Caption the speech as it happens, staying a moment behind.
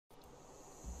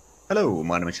Hello,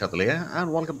 my name is Chatelier,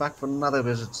 and welcome back for another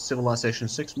visit to Civilization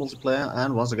 6 multiplayer,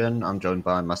 and once again, I'm joined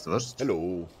by Tewoest.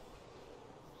 Hello.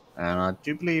 And I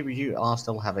do believe you are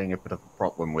still having a bit of a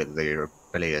problem with the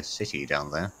rebellious city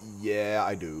down there. Yeah,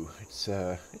 I do. It's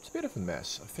a bit of a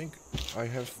mess. I think I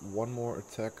have one more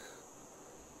attack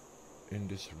in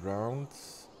this round.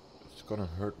 It's gonna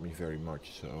hurt me very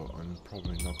much, so I'm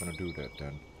probably not gonna do that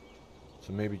then.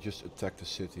 So maybe just attack the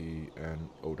city and...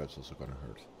 oh, that's also gonna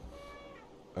hurt.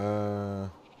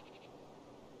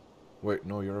 Wait,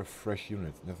 no, you're a fresh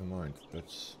unit. Never mind.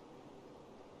 That's...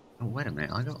 Oh, wait a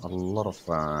minute, I got a lot of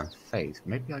faith.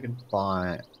 Maybe I can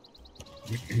buy...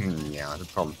 yeah, I could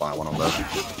probably buy one of those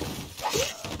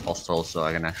hostels so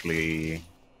I can actually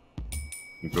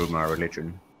improve my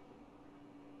religion.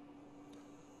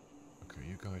 okay,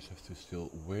 you guys have to still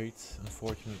wait,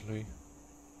 unfortunately.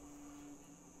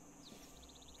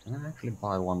 Can I actually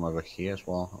buy one over here as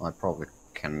well? I probably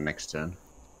can next turn.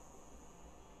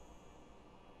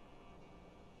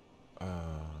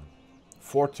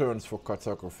 4 turns for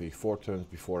cartography, 4 turns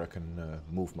before I can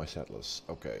move my settlers.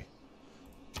 Okay.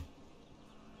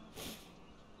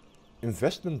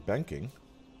 Investment banking.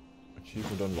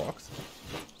 Achievement unlocked.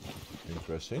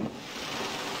 Interesting.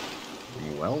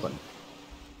 Well then.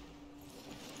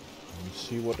 Let me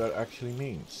see what that actually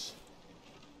means.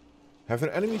 Have an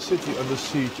enemy city under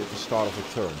siege at the start of a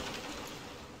turn.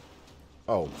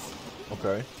 Oh,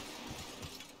 okay.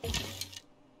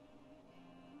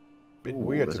 Bit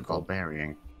weird There's to a call.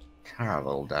 barbarian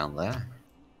caravel down there.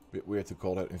 Bit weird to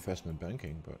call that investment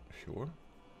banking, but sure.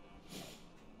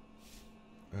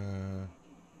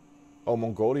 Oh,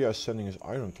 Mongolia is sending his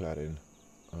ironclad in.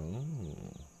 Oh.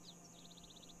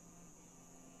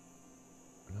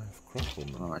 And I have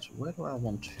crossbowmen. Alright, so where do I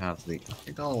want to have the... I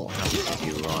think I'll have the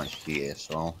city right here,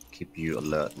 so I'll keep you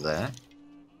alert there.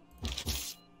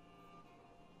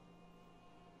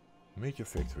 Major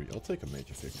victory. I'll take a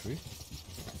major victory.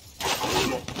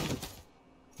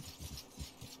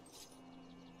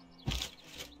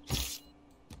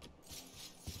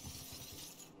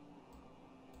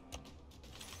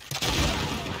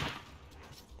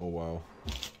 Oh wow.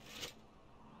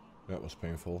 That was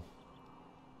painful.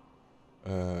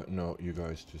 No, you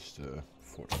guys just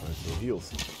fortify your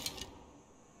heals.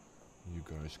 You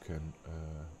guys can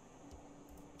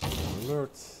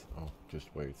alert. Oh, just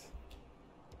wait.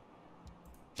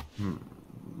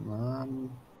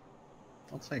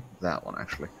 I'll take that one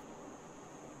actually.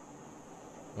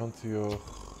 Antioch,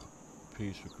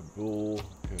 peace with Kabul.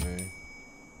 Okay.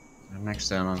 And next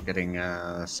turn I'm getting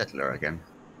a settler again.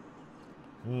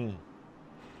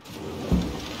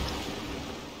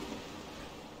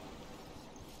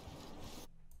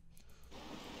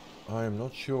 I am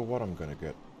not sure what I'm gonna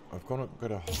get. I'm gonna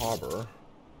get a harbor.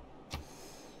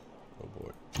 Oh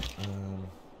boy.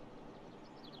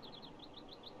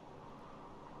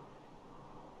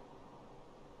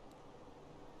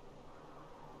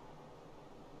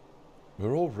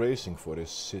 We're all racing for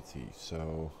this city,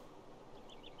 so...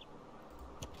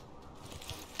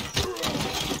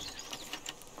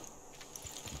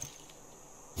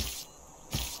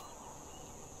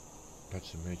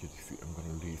 that's a major defeat. I'm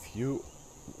gonna leave you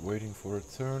waiting for a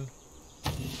turn.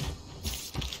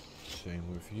 Same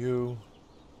with you.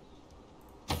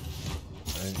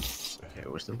 And Okay,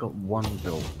 we've still got one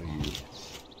build.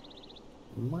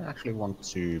 We might actually want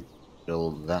to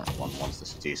build that one once the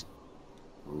city's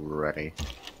ready.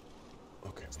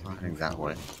 okay, Starting that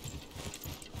way.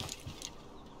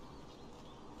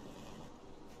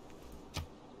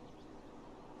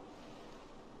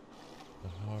 A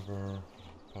harbor,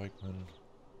 pikeman,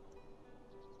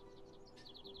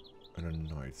 and a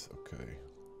knight. Okay.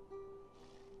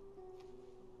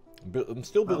 I'm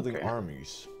still building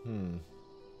armies.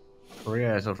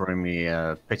 Korea is offering me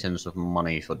a pittance of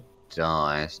money for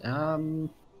dice. Nah.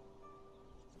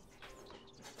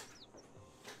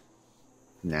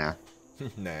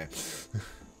 Nah.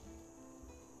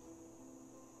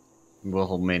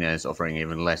 Wilhelmina is offering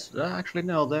even less. Actually,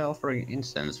 no, they're offering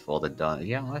incense for the dice.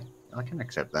 Yeah, I can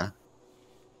accept that.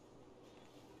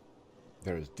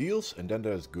 There's deals, and then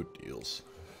there's good deals.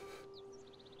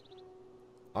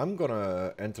 I'm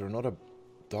gonna enter another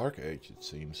dark age, it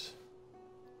seems.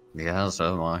 Yeah,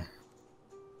 so am I.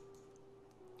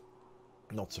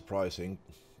 Not surprising,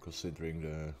 considering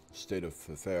the state of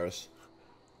affairs.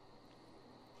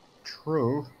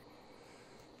 True.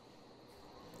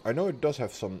 I know it does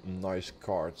have some nice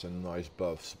cards and nice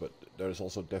buffs, but there's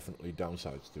also definitely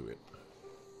downsides to it.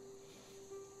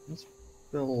 Let's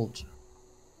build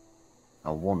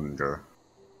a wonder.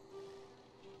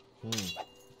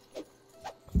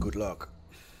 Good luck.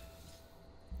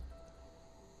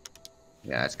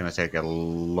 Yeah, it's gonna take a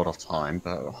lot of time,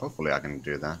 but hopefully I can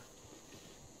do that.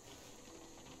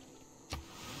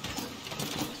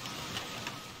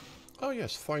 Oh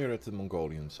yes, fire at the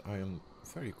Mongolians. I am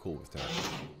very cool with that.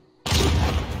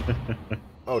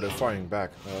 Oh, they're firing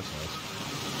back. Oh, that's nice.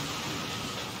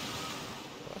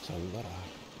 That's a lot of...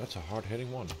 That's a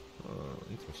hard-hitting one.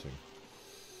 Interesting.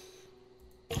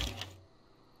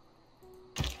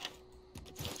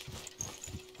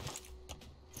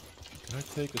 Can I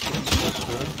take a turn?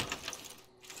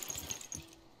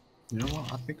 You know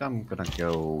what? I think I'm gonna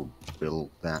go build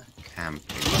that camp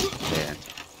instead.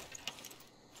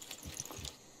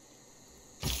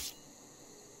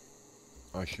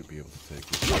 I should be able to take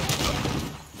this.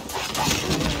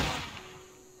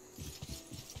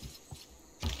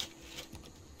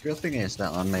 Good thing is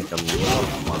that I make a lot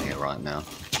of money right now.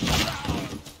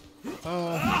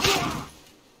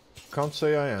 Can't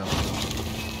say I am.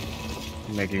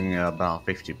 Making about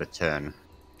 50 per turn.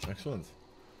 Excellent.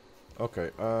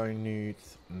 Okay, I need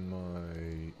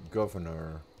my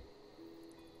governor.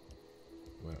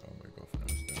 Where are my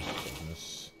governors?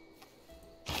 Governors.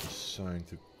 Assign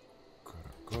to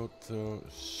Karakoto.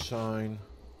 Assign.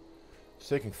 It's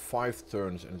taking 5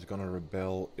 turns and it's gonna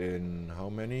rebel in how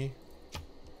many?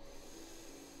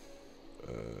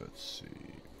 Let's see.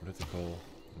 Political.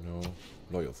 No.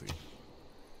 Loyalty.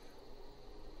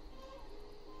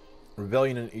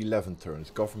 Rebellion in 11 turns.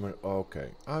 Government.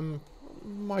 Okay.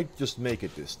 Might just make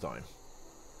it this time.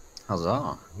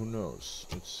 Huzzah! Who knows?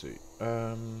 Let's see.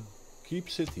 Keep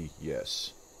city.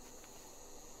 Yes.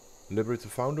 Liberate the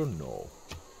founder? No.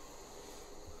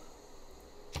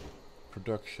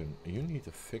 Production. You need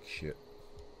to fix shit.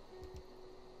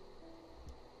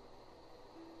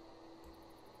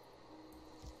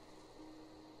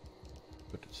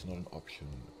 But it's not an option,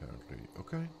 apparently.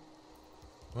 Okay.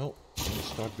 Well, let's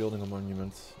start building a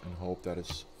monument and hope that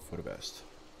it's for the best.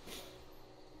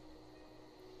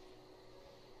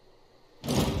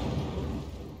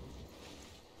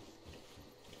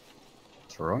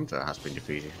 Toronto has been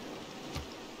defeated.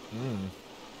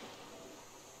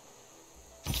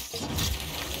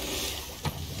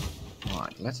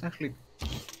 Right, let's actually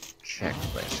check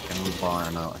this. Can we buy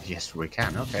another? Yes, we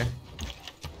can. Okay.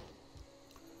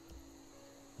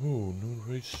 Oh, new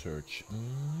research.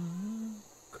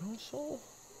 Castle?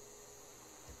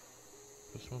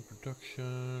 +1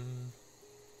 production.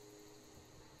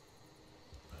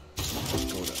 Let's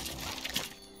go that one.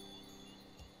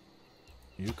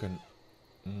 You can...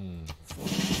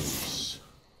 focus.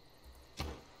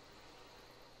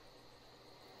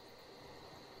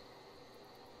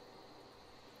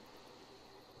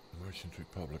 Merchant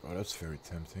Republic. Oh, that's very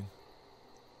tempting.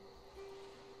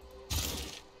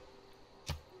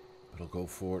 I'll go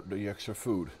for the extra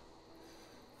food.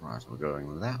 Right, we're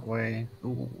going that way.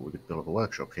 Ooh, we could build a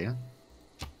workshop here.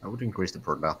 I would increase the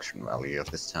production value of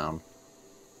this town.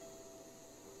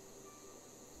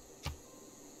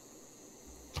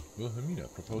 Wilhelmina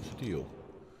proposed a deal.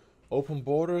 Open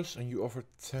borders and you offer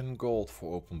 10 gold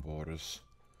for open borders.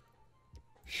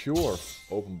 Sure,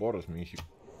 open borders means you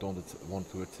don't want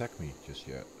to attack me just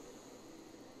yet.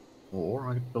 Or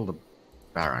I could build a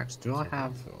barracks. Do I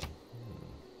have...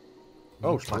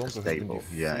 Oh, looks like a Toronto has been stable.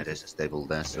 Yeah, it is a stable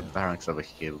there, so barracks over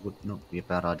here would not be a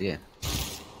bad idea.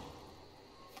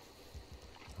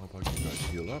 How about you guys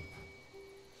heal up?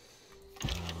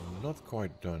 Not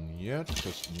quite done yet,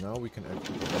 because now we can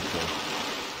actually offer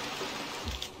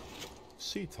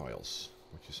sea tiles,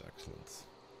 which is excellent.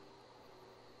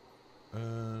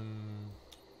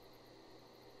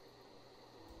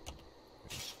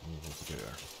 Let's move over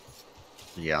there.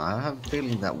 Yeah, I have a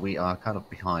feeling that we are kind of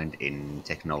behind in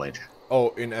technology.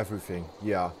 Oh, in everything,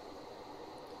 yeah.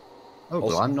 Oh,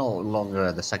 Also, well, I'm no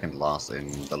longer the second last in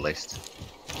the list.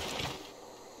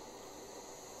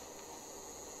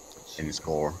 In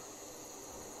score.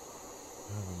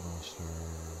 Master,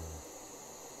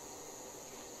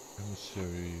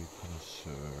 emissary,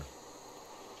 connoisseur.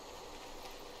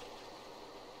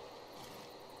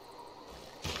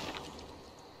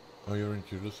 Oh, you're in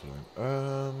Jerusalem.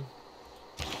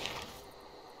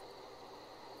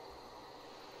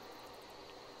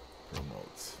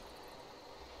 Promote.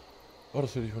 Other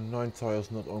city for 9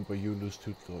 tiles not owned by you, lose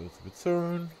 2 tiles to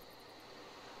return.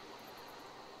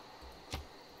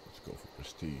 Let's go for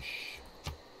prestige.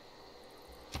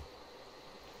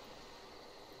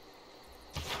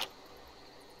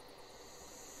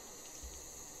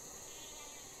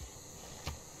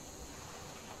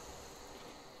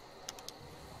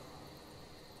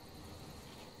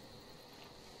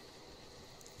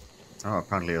 Oh,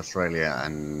 apparently Australia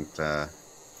and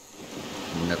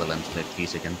Netherlands made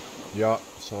peace again. Yeah,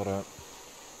 saw that.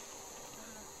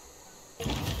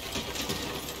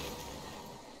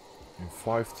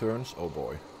 5 turns. Oh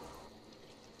boy.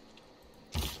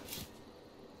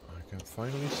 I can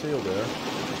finally sail there.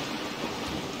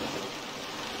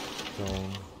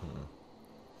 Stone.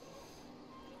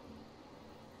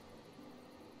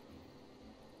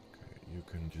 Okay, you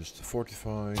can just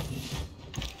fortify.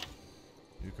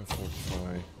 You can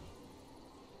fortify.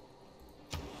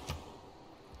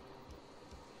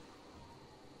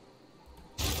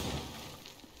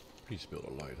 Please build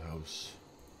a lighthouse.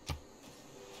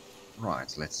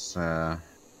 Right, let's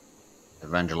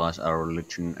evangelize our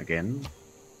religion again.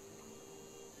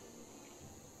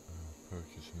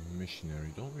 Purchase a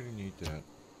missionary. Don't really need that.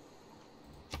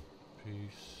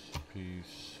 Peace,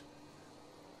 peace.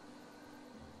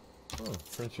 Oh,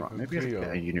 friendship Right, with maybe I should get a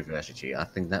Cleo. university. I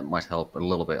think that might help a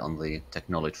little bit on the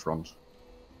technology front.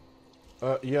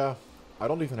 Yeah. I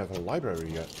don't even have a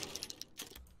library yet.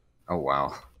 Oh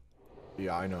wow.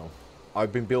 Yeah, I know.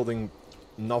 I've been building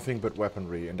nothing but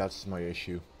weaponry, and that's my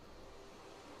issue.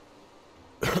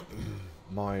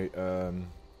 my,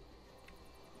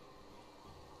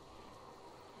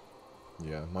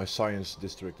 yeah, my science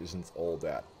district isn't all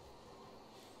that.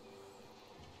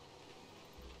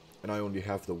 And I only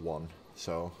have the one,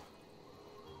 so...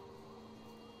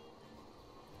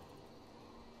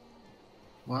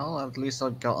 Well, at least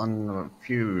I've gotten a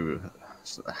few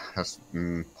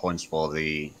points for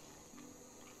the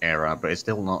era, but it's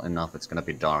still not enough. It's gonna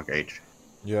be Dark Age.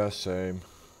 Yeah, same.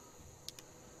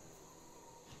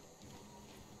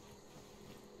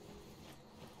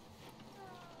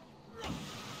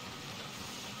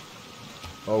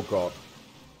 Oh god.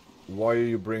 Why are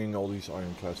you bringing all these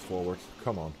ironclads forward?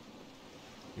 Come on.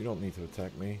 You don't need to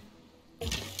attack me.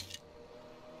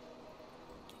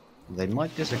 They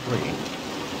might disagree.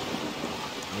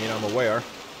 I mean, I'm aware.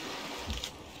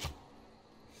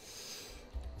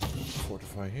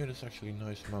 Fortify here. There's actually a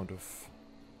nice amount of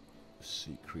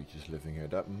sea creatures living here.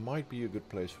 That might be a good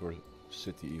place for a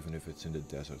city, even if it's in the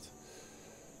desert.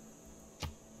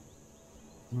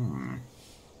 Hmm.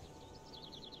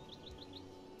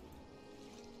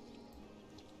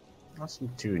 That's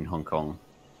two in Hong Kong.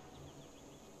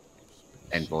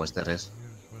 Envoys, that is. Here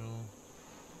as well.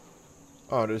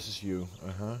 Oh, this is you.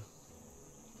 Uh-huh.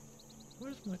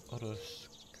 Where's my other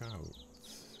scout?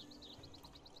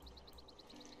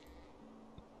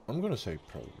 I'm gonna say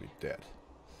probably dead.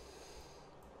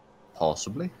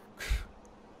 Possibly.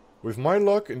 With my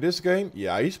luck in this game,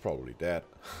 yeah, he's probably dead.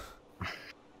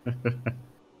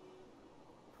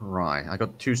 Right, I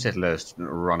got two settlers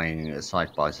running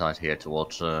side by side here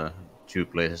towards two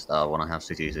places that I want to have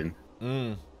cities in.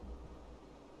 Mm.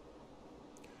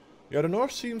 Yeah, the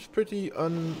north seems pretty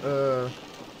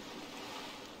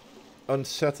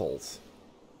unsettled.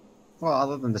 Well,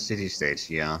 other than the city-states,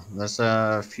 yeah. There's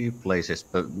a few places,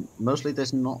 but mostly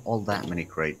there's not all that many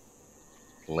great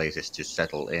places to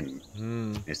settle in,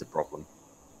 is the problem.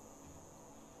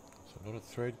 There's a lot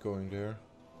of trade going there.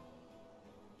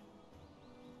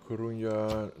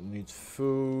 Coruña needs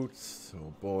food.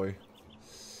 Oh boy.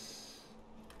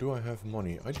 Do I have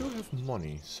money? I do have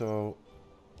money, so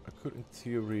I could in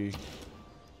theory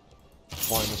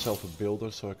buy myself a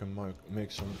builder so I can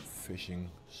make some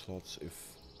fishing slots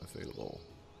if available.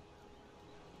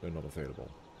 They're not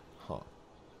available. Huh.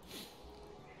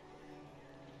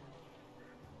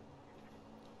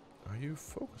 Are you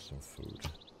focused on food?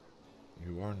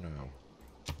 You are now.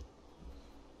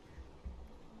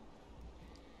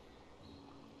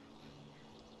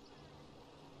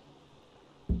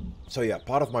 So yeah,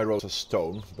 part of my roads are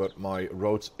stone, but my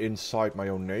roads inside my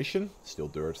own nation, still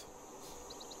dirt.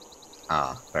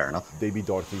 Ah, fair enough. They be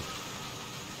dirty.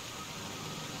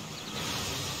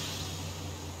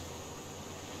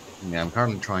 Yeah, I'm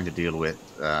currently trying to deal with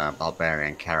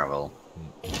Barbarian Caravel.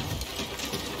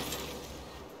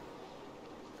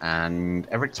 And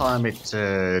every time it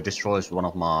destroys one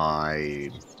of my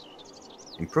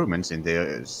improvements in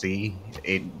the sea,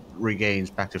 it regains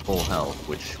back to full health,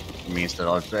 which means that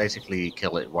I've basically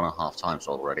killed it 1.5 times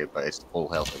already, but it's full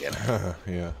health again.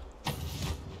 Yeah.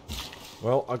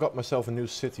 Well, I got myself a new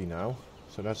city now,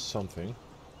 so that's something.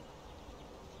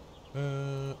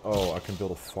 Oh, I can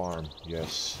build a farm.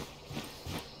 Yes.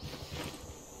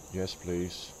 Yes,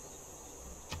 please.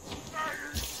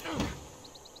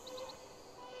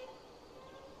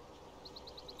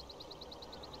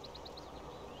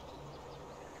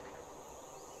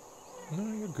 No,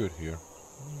 you're good here.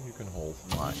 You can hold.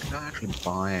 Right, can I actually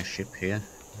buy a ship here?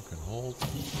 You can hold.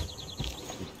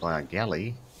 Buy a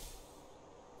galley?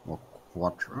 Or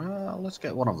what? Let's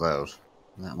get one of those.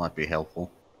 That might be helpful.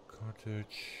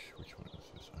 Cottage. Which one is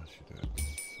this? Ashudet.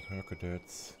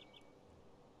 Hercadet.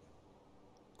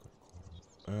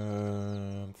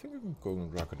 think I can go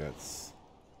and Rakadets.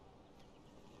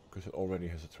 Because it already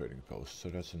has a trading post, so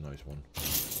that's a nice one.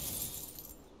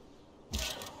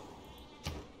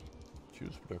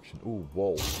 Choose production. Ooh,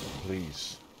 walls,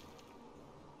 please.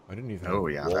 I didn't even Oh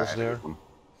have yeah, walls that there. one.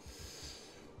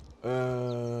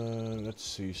 Let's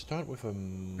see. Start with a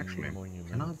Actually, monument.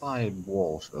 can I buy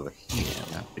walls over here?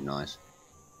 That'd be nice.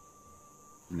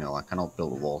 No, I cannot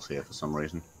build walls here for some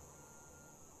reason.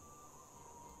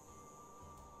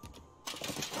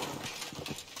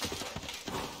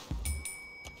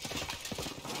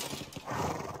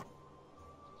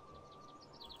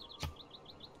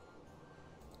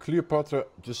 Cleopatra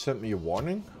just sent me a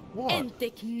warning. What?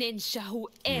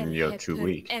 You're too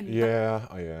weak. Yeah,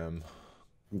 I am.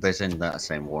 They sent that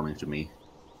same warning to me.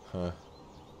 Huh.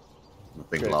 I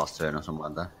think Okay. last turn or something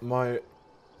like that. My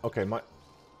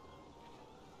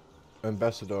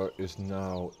ambassador is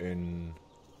now in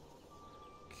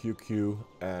QQ,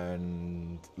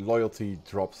 and loyalty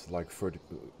dropped like 30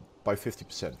 by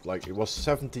 50%. Like it was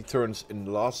 70 turns in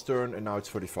the last turn, and now it's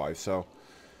 35. So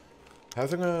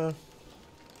having an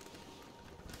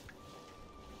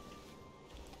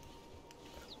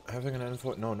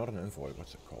envoy? No, not an envoy.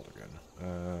 What's it called again?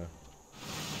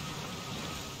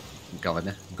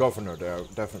 Governor. Governor there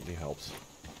definitely helps.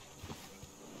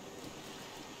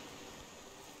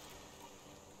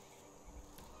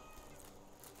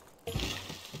 Okay,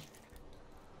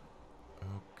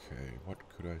 what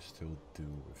could I still do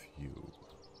with you?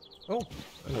 Oh,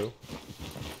 hello.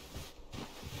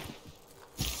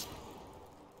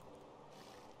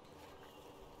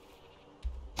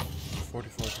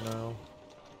 $45 now.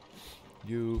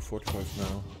 You, $45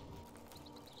 now.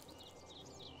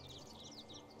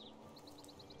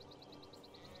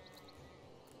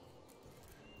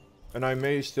 And I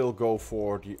may still go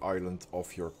for the island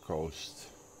off your coast.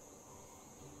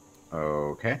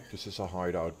 Okay. This is a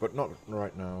hideout, but not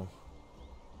right now.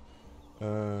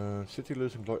 City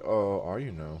losing glory. Oh, are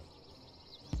you now?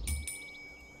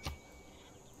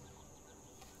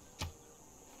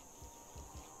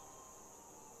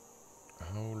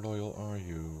 How loyal are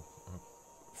you?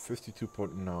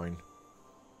 52.9.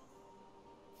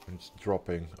 And it's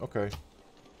dropping. Okay.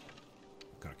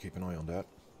 Gotta keep an eye on that.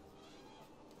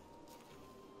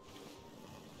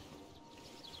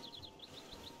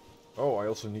 Oh, I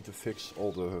also need to fix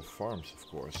all the farms, of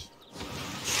course.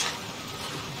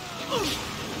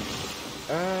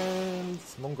 And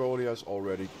Mongolia is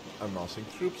already amassing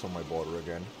troops on my border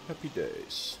again. Happy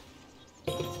days.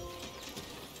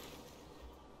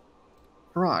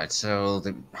 Right, so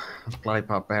the bloody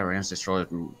barbarians destroyed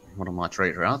one of my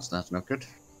trade routes. That's not good.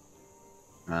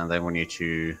 And they want you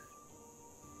to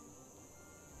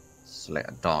select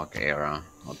a dark era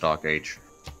or dark age.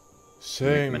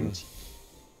 Same. Commitment.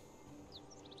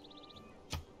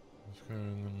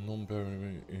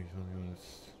 Non-barren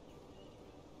units.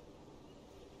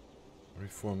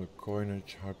 Reform the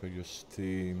coinage, harper your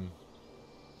steam.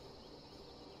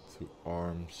 To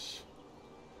arms.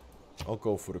 I'll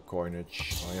go for the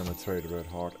coinage. I am a trader at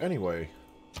heart. Anyway.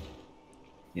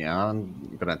 Yeah,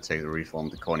 I'm gonna take the reform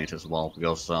the coinage as well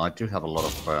because I do have a lot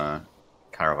of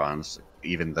caravans,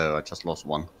 even though I just lost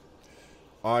one.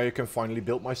 I can finally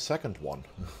build my second one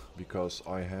because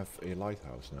I have a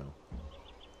lighthouse now.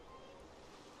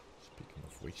 Speaking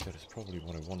of which, that is probably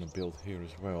what I want to build here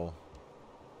as well.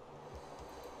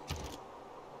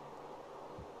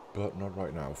 But not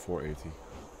right now, 480.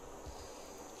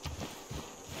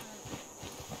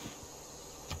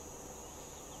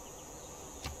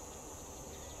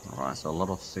 Alright, so a lot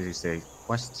of city-state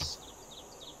quests.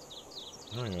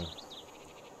 Oh yeah.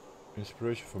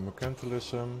 Inspiration for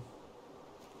mercantilism.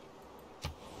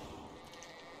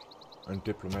 And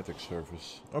diplomatic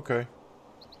service. Okay.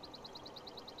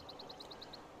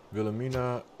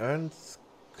 Wilhelmina and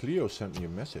Cleo sent me a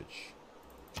message.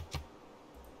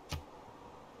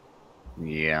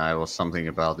 Yeah, it was something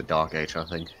about the Dark Age, I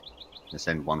think. They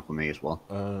sent one for me as well.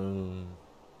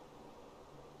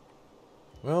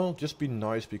 Well, just be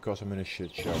nice because I'm in a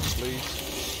shit show, please.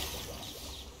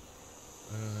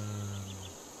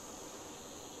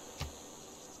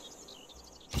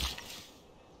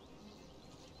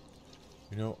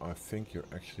 You know, I think you're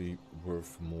actually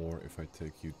worth more if I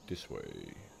take you this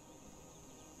way.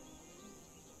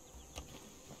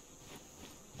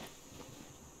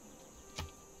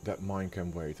 That mine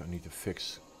can wait. I need to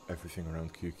fix everything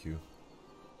around QQ.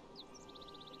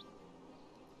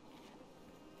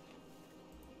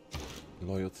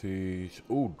 Loyalties.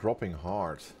 Ooh, dropping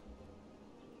hard.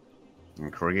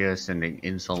 And Korea sending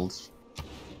insults.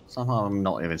 Somehow I'm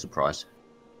not even surprised.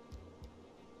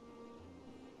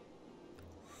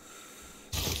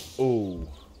 Oh,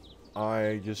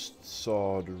 I just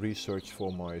saw the research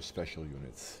for my special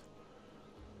unit.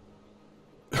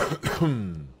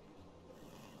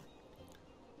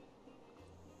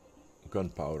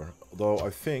 Gunpowder. Although I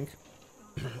think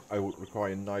I would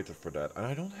require niter for that, and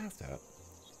I don't have that.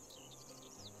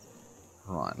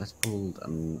 Right, let's build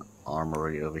an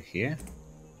armory over here.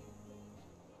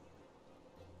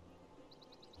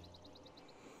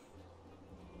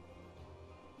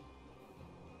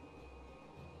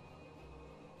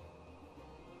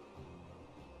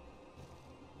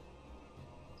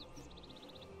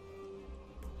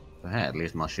 So hey, at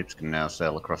least my ships can now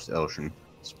sail across the ocean.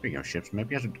 Speaking of ships,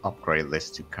 maybe I should upgrade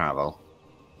this to cargo.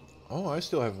 Oh, I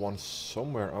still have one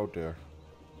somewhere out there.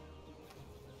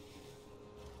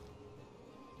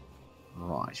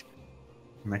 Right.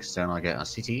 Next turn I get a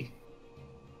city.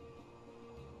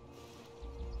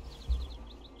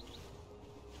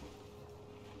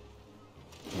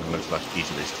 It looks like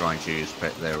Italy's trying to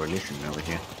spread their religion over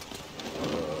here.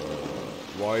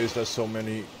 Why is there so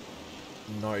many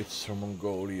knights from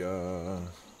Mongolia?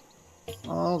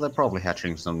 Oh, they're probably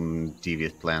hatching some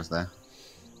devious plans there.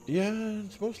 Yeah,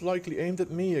 it's most likely aimed at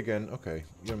me again. Okay,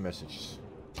 your message.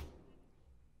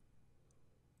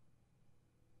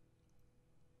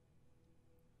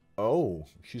 Oh,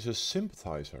 she's a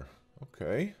sympathizer.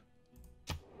 Okay.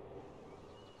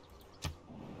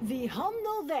 Wie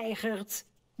handel weigert,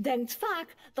 denkt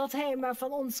vaak dat hij maar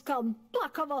van ons kan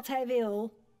pakken wat hij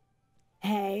wil.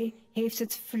 Hij heeft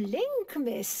het flink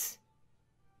mis.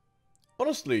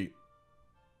 Honestly,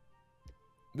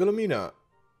 Wilhelmina,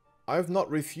 I have not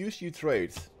refused you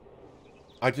trade.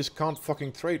 I just can't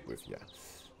fucking trade with you.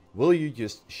 Will you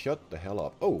just shut the hell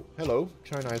up? Oh, hello.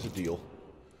 China has a deal.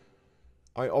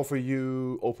 I offer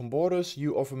you open borders.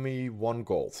 You offer me 1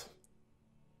 gold.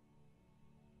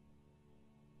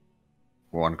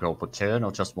 1 gold per turn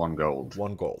or just 1 gold?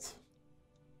 1 gold.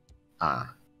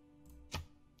 Ah.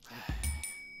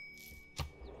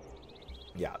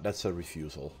 Yeah, that's a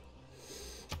refusal.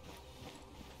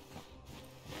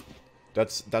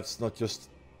 That's not just...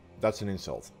 That's an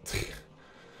insult.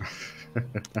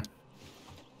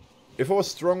 If I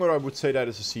was stronger, I would say that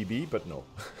is a CB, but no.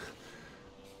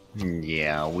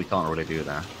 Yeah, we can't really do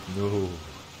that. No.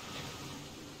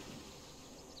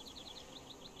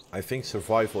 I think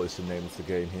survival is the name of the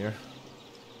game here.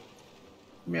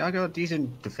 I mean, I got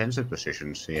decent defensive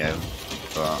positions here,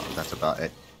 but that's about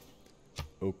it.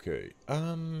 Okay,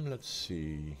 let's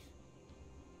see.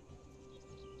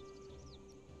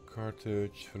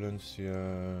 Carthage, Valencia,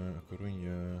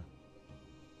 Coruña.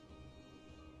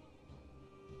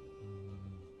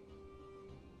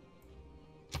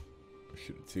 I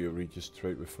should in theory just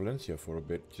trade with Valencia for a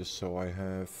bit, just so I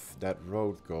have that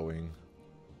road going.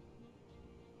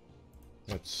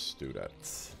 Let's do that.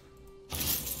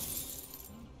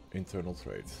 Internal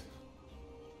trade.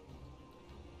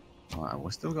 Alright,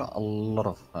 we've still got a lot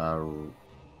of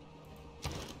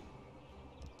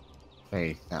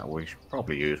faith that we should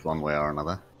probably use one way or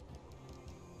another.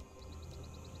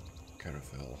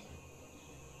 Caravel.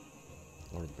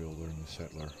 Or a builder and a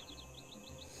settler.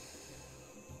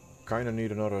 Kinda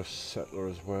need another settler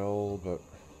as well, but...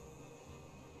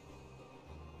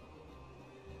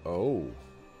 Oh.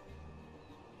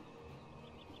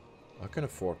 I can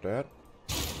afford that.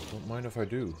 Don't mind if I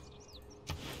do.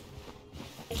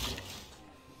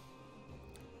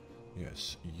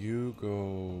 Yes, you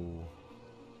go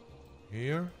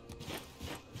here.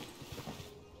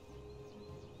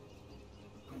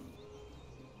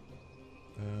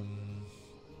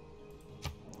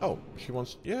 Oh, she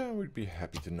wants... Yeah, we'd be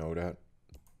happy to know that.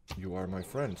 You are my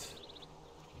friend.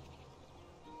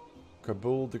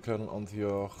 Kabul declared on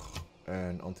Antioch,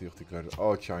 and Antioch declared...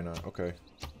 Oh, China, okay.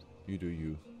 You do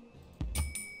you.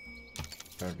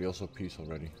 Apparently also peace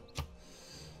already.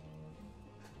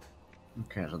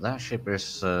 Okay, so that ship is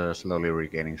slowly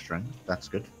regaining strength. That's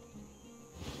good.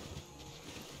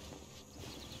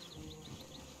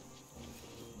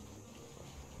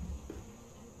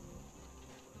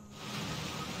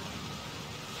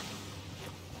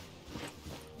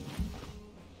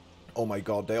 Oh my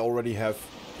god, they already have...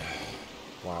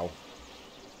 Wow.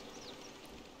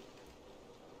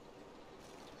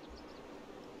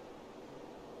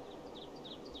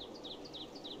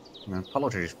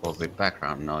 Apologies for the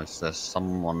background noise. There's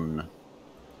someone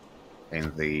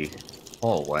in the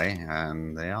hallway,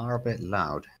 and they are a bit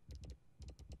loud.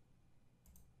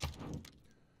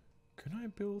 Can I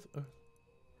build a...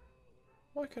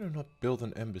 Why can I not build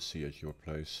an embassy at your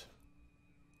place?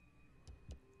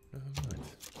 Never mind.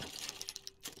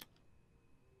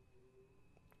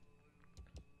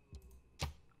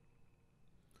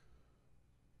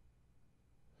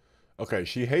 Okay,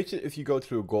 she hates it if you go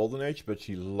through a golden age, but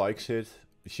she likes it.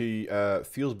 She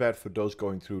feels bad for those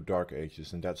going through dark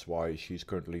ages, and that's why she's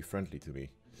currently friendly to me.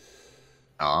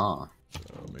 Ah.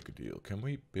 So, make a deal. Can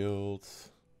we build...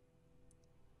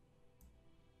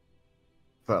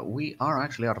 But we are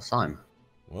actually out of time.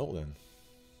 Well then.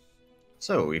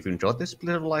 So, if you enjoyed this,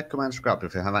 please like, comment, subscribe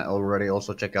if you haven't already.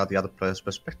 Also, check out the other players'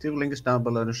 perspective. Link is down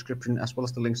below in the description, as well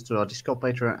as the links to our Discord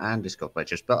Patreon and Discord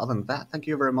pages. But other than that, thank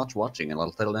you very much for watching, and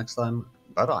until next time,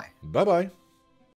 bye-bye. Bye-bye.